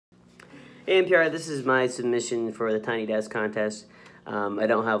Hey NPR, this is my submission for the Tiny Desk Contest. I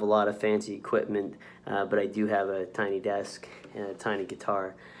don't have a lot of fancy equipment, but I do have a tiny desk and a tiny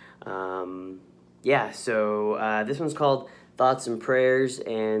guitar. So this one's called Thoughts and Prayers,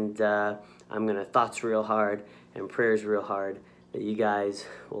 and I'm going to thoughts real hard and prayers real hard that you guys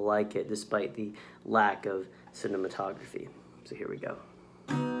will like it despite the lack of cinematography. So here we go.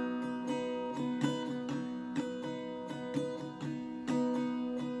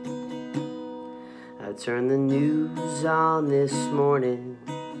 I turned the news on this morning,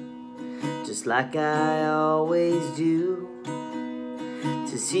 just like I always do,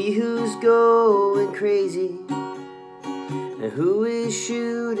 to see who's going crazy and who is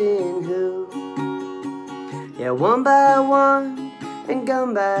shooting who. Yeah, one by one and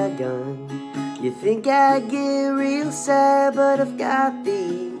gun by gun, you think I'd get real sad, but I've got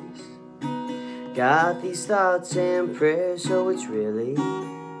these thoughts and prayers, so it's really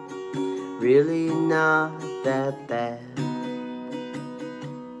not that bad.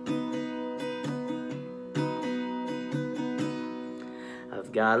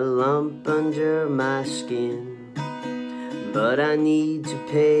 I've got a lump under my skin, but I need to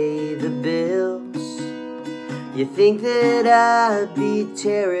pay the bills. You think that I'd be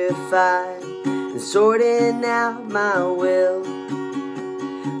terrified and sorting out my will,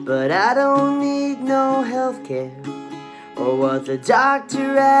 but I don't need no health care or what the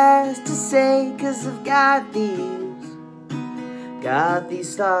doctor has to say, 'cause I've got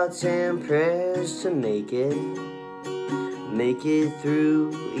these thoughts and prayers to make it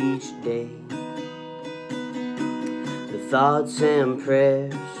through each day. The thoughts and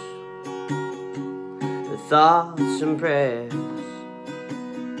prayers, the thoughts and prayers.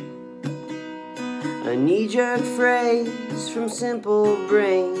 A knee-jerk phrase from simple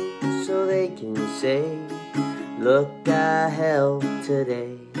brains so they can say, look, I helped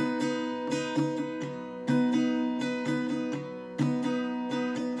today.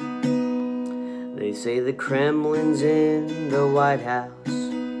 They say the Kremlin's in the White House,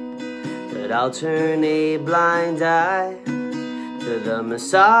 but I'll turn a blind eye to the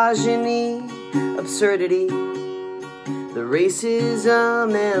misogyny, absurdity, the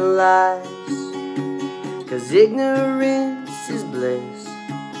racism and lies, 'cause ignorance is bliss,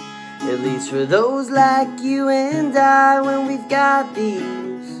 at least for those like you and I, when we've got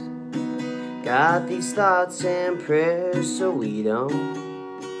these thoughts and prayers, so we don't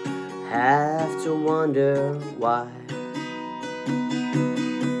have to wonder why.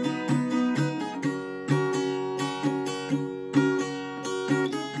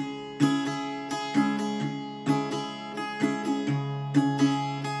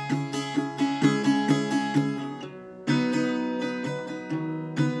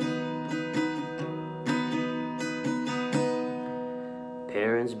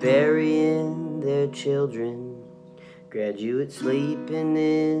 Parents burying their children, graduates sleeping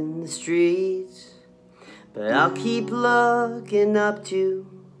in the streets, but I'll keep looking up to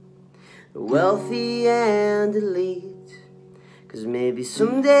the wealthy and elite, 'cause maybe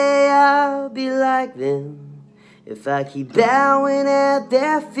someday I'll be like them if I keep bowing at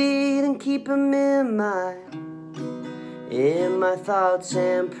their feet and keep them in my thoughts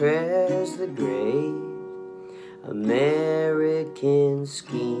and prayers. The great American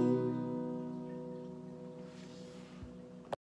scheme.